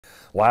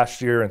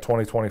Last year in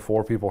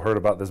 2024, people heard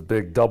about this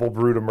big double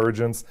brood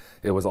emergence.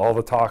 It was all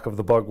the talk of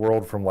the bug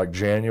world from like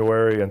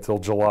January until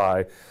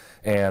July.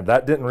 And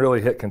that didn't really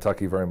hit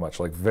Kentucky very much,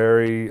 like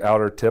very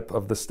outer tip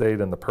of the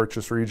state in the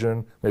Purchase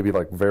region, maybe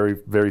like very,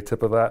 very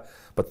tip of that.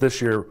 But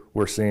this year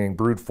we're seeing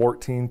brood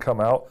 14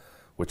 come out,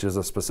 which is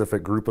a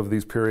specific group of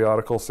these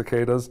periodical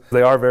cicadas.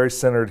 They are very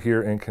centered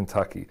here in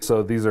Kentucky.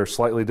 So these are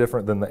slightly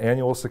different than the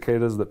annual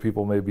cicadas that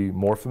people may be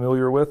more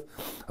familiar with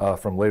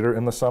from later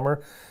in the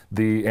summer.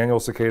 The annual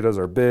cicadas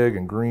are big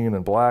and green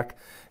and black,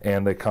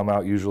 and they come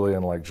out usually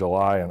in like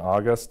July and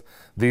August.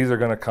 These are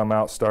going to come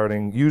out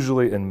starting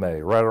usually in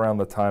May, right around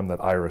the time that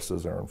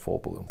irises are in full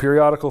bloom.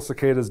 Periodical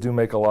cicadas do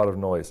make a lot of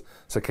noise.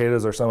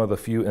 Cicadas are some of the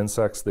few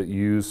insects that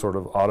use sort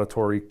of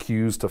auditory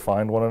cues to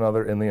find one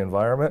another in the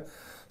environment.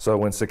 So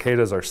when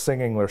cicadas are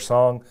singing their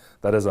song,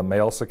 that is a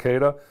male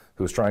cicada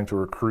who's trying to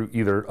recruit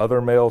either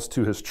other males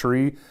to his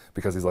tree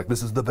because he's like,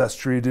 this is the best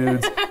tree,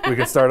 dudes. We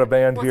can start a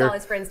band here. All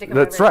his friends to come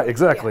That's over. right,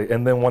 exactly. Yeah.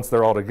 And then once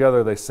they're all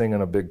together, they sing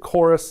in a big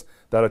chorus.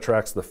 That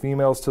attracts the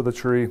females to the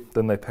tree.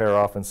 Then they pair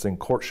off and sing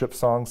courtship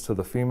songs to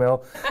the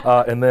female.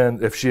 And then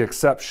if she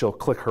accepts, she'll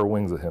click her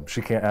wings at him.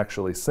 She can't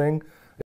actually sing,